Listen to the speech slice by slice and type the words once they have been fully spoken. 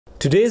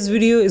Today's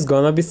video is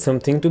gonna be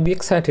something to be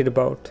excited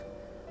about,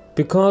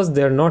 because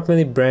there are not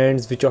many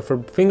brands which offer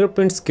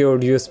fingerprint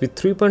secured USB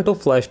 3.0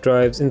 flash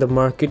drives in the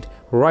market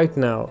right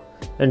now,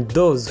 and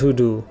those who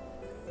do,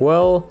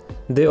 well,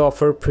 they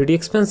offer pretty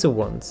expensive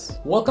ones.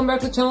 Welcome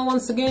back to the channel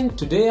once again.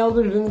 Today I'll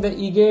be reviewing the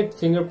EAGET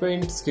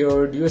Fingerprint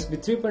secured USB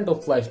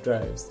 3.0 flash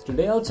drives.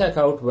 Today I'll check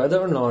out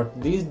whether or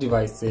not these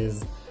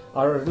devices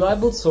are a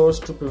reliable source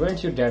to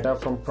prevent your data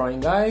from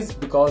prying eyes,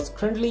 because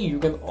currently you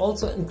can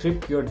also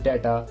encrypt your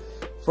data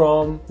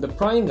from the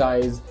prying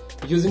eyes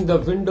using the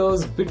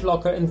Windows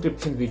BitLocker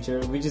encryption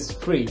feature, which is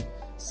free.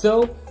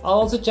 So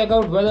I'll also check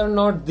out whether or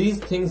not these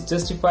things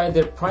justify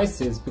their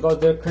prices, because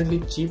they're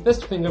currently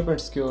cheapest fingerprint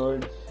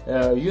secured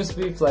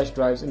USB flash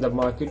drives in the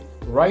market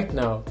right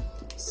now.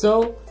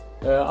 So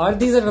are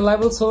these a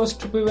reliable source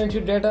to prevent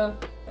your data,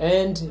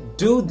 and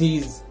do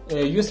these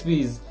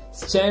USBs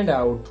stand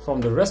out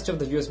from the rest of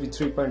the USB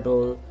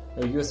 3.0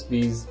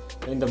 USBs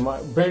in the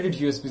branded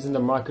USBs in the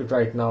market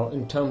right now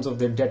in terms of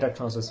their data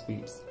transfer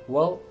speeds?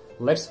 Well,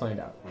 let's find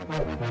out.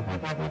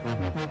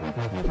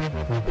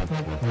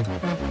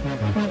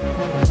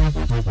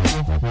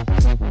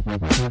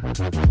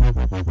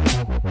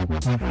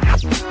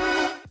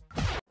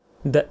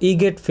 The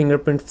EAGET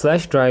fingerprint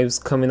flash drives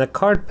come in a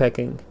card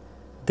packing.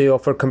 They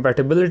offer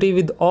compatibility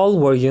with all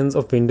versions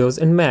of Windows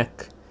and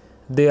Mac.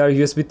 They are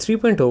USB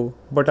 3.0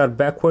 but are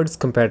backwards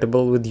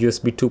compatible with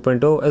USB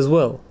 2.0 as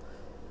well.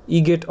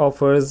 EAGET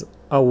offers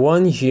a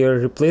 1-year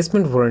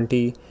replacement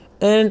warranty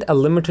and a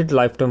limited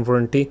lifetime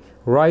warranty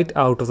right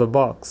out of the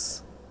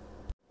box.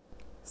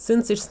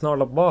 Since it's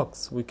not a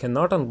box, we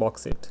cannot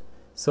unbox it.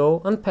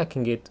 So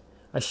unpacking it,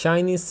 a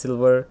shiny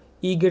silver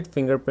EAGET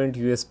fingerprint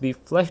USB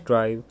flash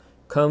drive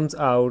comes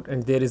out,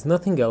 and there is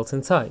nothing else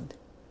inside.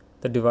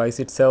 The device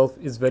itself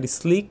is very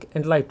sleek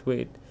and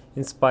lightweight,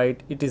 in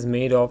spite it is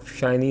made of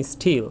shiny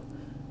steel.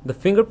 The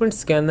fingerprint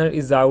scanner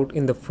is out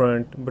in the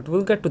front, but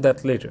we'll get to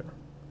that later.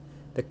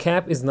 The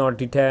cap is not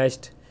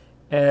detached,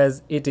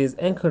 as it is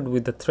anchored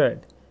with the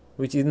thread,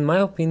 which in my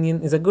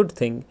opinion is a good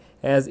thing,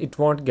 as it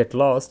won't get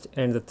lost,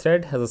 and the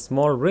thread has a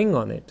small ring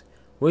on it,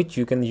 which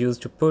you can use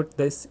to put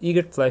this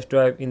EAGET flash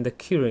drive in the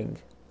keyring.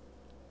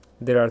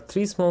 There are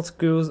 3 small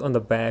screws on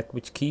the back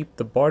which keep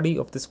the body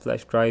of this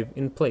flash drive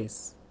in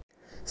place.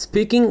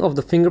 Speaking of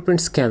the fingerprint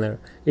scanner,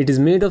 it is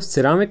made of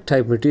ceramic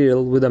type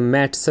material with a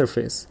matte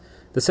surface.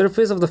 The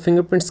surface of the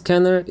fingerprint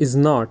scanner is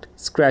not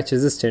scratch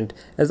resistant,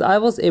 as I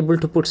was able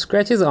to put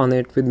scratches on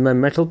it with my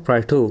metal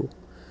pry tool.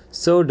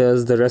 So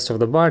does the rest of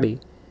the body.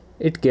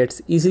 It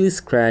gets easily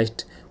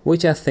scratched,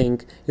 which I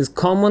think is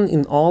common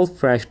in all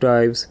flash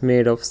drives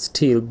made of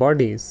steel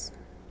bodies.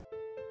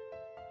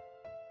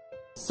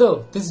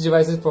 So this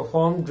device has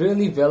performed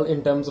really well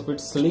in terms of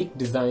its sleek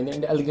design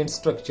and elegant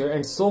structure,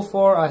 and so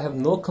far I have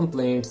no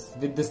complaints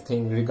with this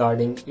thing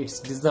regarding its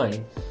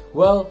design.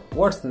 Well,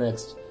 what's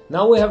next?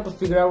 Now we have to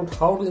figure out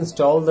how to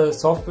install the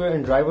software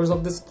and drivers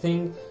of this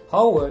thing.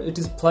 However, it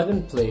is plug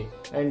and play,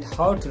 and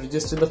how to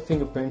register the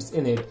fingerprints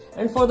in it.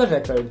 And for the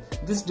record,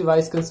 this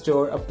device can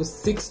store up to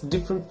 6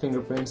 different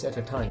fingerprints at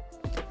a time.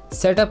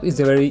 Setup is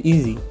very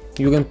easy.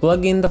 You can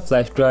plug in the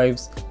flash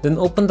drives, then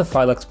open the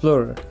file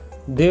explorer.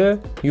 There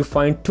you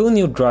find 2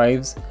 new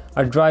drives,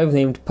 a drive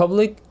named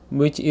public,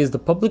 which is the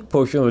public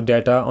portion of the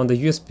data on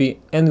the USB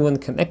anyone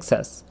can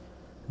access.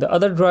 The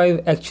other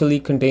drive actually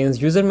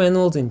contains user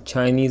manuals in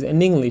Chinese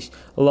and English,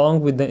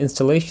 along with the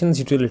installations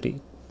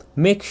utility.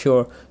 Make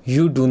sure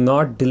you do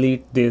not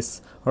delete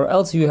this, or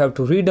else you have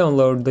to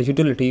re-download the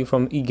utility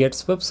from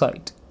EAGET's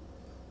website.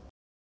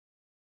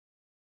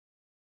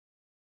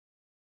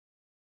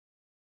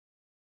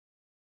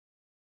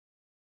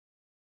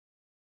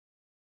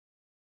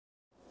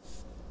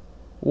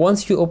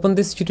 Once you open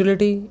this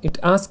utility, it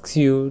asks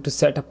you to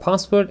set a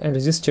password and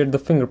register the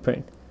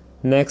fingerprint.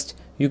 Next,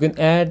 you can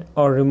add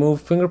or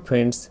remove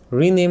fingerprints,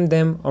 rename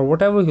them, or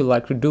whatever you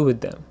like to do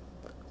with them.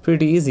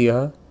 Pretty easy,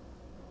 huh?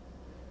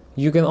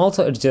 You can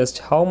also adjust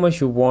how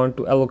much you want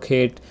to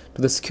allocate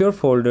to the secure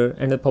folder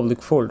and the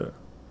public folder.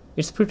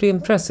 It's pretty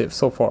impressive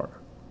so far.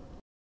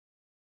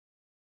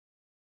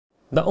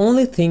 The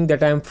only thing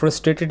that I am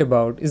frustrated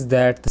about is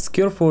that the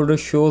secure folder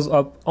shows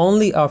up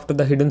only after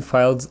the hidden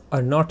files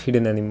are not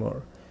hidden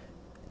anymore,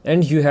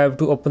 and you have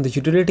to open the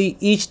utility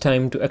each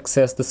time to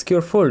access the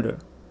secure folder.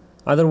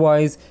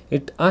 Otherwise,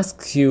 it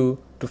asks you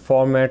to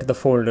format the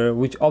folder,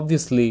 which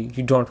obviously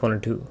you don't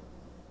want to do.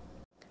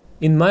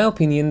 In my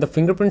opinion, the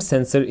fingerprint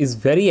sensor is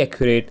very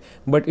accurate,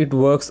 but it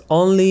works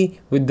only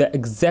with the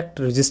exact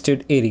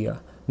registered area.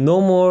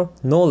 No more,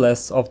 no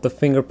less of the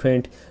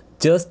fingerprint,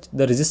 just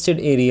the registered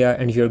area,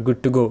 and you're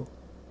good to go.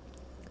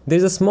 There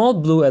is a small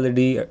blue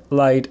LED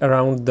light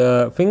around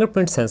the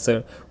fingerprint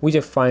sensor, which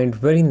I find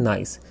very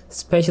nice,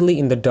 especially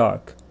in the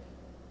dark.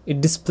 It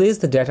displays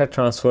the data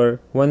transfer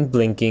when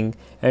blinking,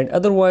 and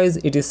otherwise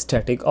it is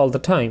static all the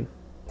time.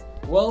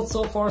 Well,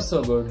 so far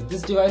so good.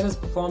 This device has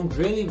performed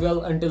really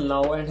well until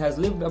now and has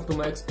lived up to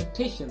my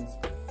expectations.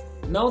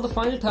 Now the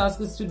final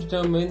task is to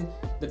determine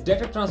the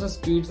data transfer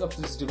speeds of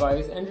this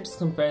device and its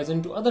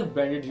comparison to other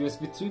branded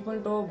USB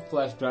 3.0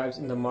 flash drives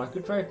in the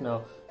market right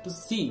now, to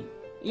see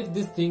if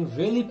this thing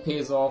really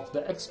pays off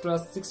the extra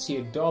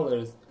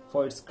 $68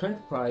 for its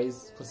current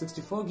price for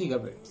 64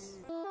 gigabits.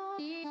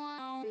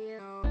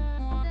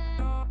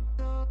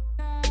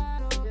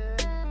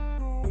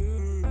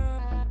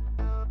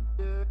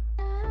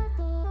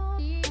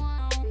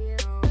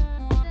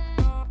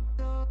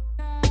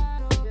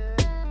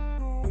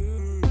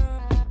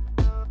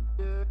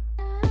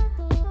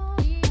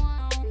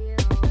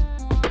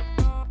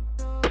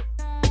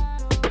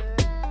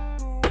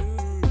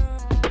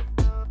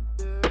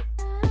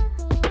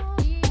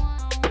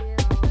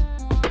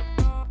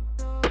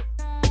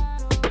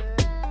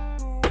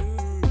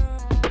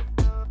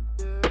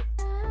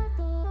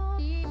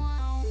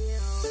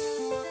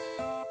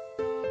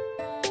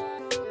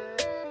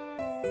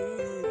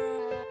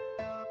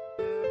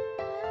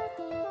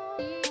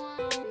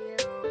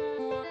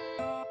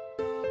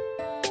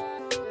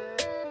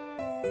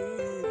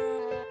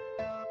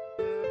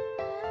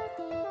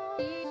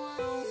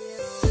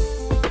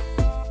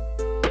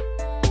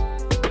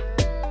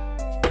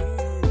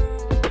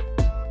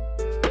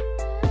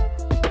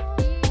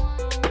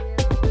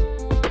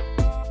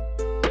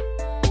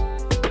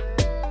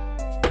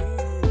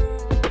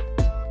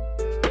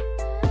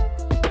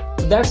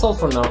 That's all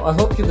for now. I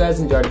hope you guys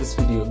enjoyed this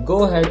video.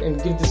 Go ahead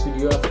and give this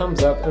video a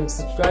thumbs up and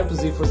subscribe to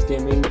ZeeForce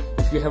Gaming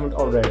if you haven't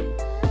already.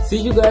 See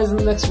you guys in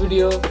the next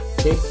video.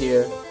 Take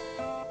care.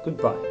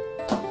 Goodbye.